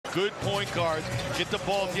good point guards, get the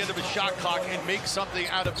ball at the end of a shot clock and make something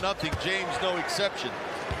out of nothing. James, no exception.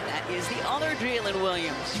 That is the other Jalen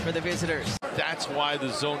Williams for the visitors. That's why the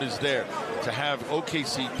zone is there, to have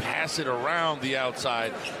OKC pass it around the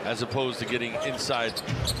outside as opposed to getting inside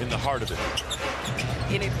in the heart of it.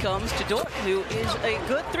 In it comes to Dort, who is a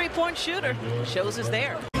good three-point shooter. Shows us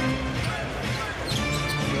there.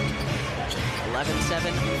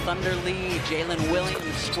 11-7 Thunder lead. Jalen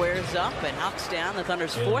Williams squares up and knocks down the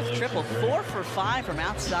Thunder's fourth triple. 4 for 5 from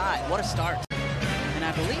outside. What a start. And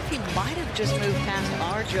I believe he might have just moved past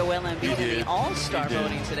our Joel Embiid in the All-Star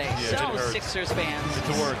voting today. Yeah, so Sixers fans. It's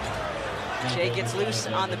a work. Jay gets loose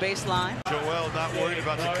on the baseline. Joel, not worried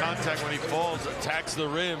about the contact when he falls, attacks the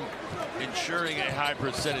rim, ensuring a high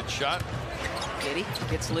percentage shot. Giddey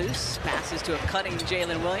gets loose, passes to a cutting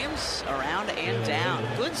Jalen Williams, around and down.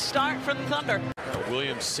 Good start for the Thunder. A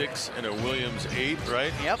Williams 6 and a Williams 8,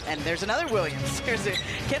 right? Yep, and there's another Williams. There's a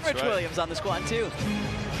Kenrich Williams on the squad too.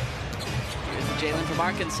 Here's Jalen from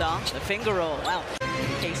Arkansas, the finger roll. Wow,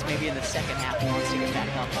 in case maybe in the second half he wants to get back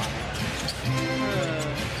up on it.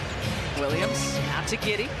 Williams out to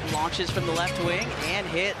Giddey, launches from the left wing and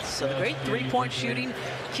hits. So the great three-point shooting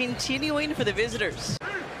continuing for the visitors.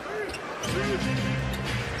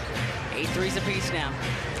 8 threes apiece now.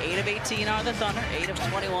 8 of 18 are the Thunder, 8 of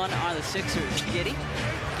 21 are the Sixers. Giddey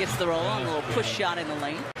gets the roll on a little push shot in the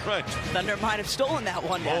lane. Right. Thunder might have stolen that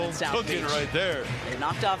one down in South Beach. Right there. They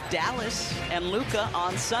knocked off Dallas and Luka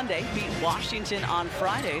on Sunday, beat Washington on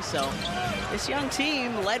Friday. So this young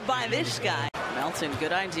team led by this guy. Melton,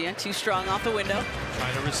 good idea. Too strong off the window.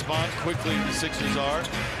 Trying to respond quickly, the Sixers are.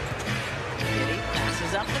 Giddey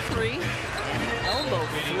passes up the 3. And an elbow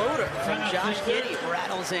floater from Josh Giddey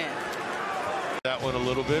rattles in. That one a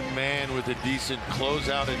little bit. Man with a decent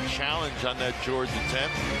closeout and challenge on that George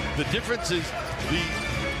attempt. The difference is the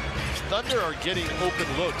Thunder are getting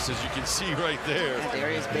open looks, as you can see right there. And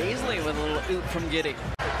Darius Baisley with a little oop from Giddey.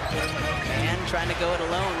 And trying to go it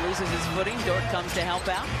alone, loses his footing. Dort comes to help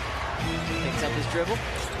out. Picks up his dribble.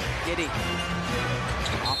 Giddey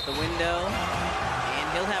off the window.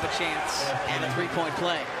 And he'll have a chance and a three-point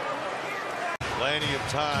play. Plenty of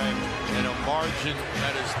time and a margin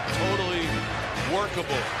that is totally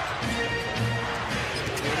workable.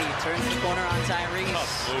 Giddey turns the corner on Tyrese.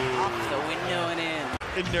 Off the window and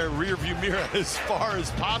in. In their rearview mirror as far as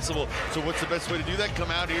possible. So what's the best way to do that? Come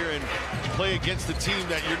out here and play against the team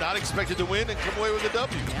that you're not expected to win and come away with a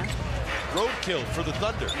W. Yeah. Roadkill for the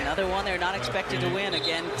Thunder. Another one they're not expected to win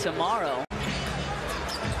again tomorrow.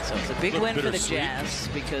 So it's a big win for the Jazz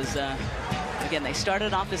because again, they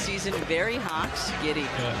started off the season very hot. Giddey,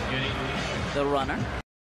 the runner.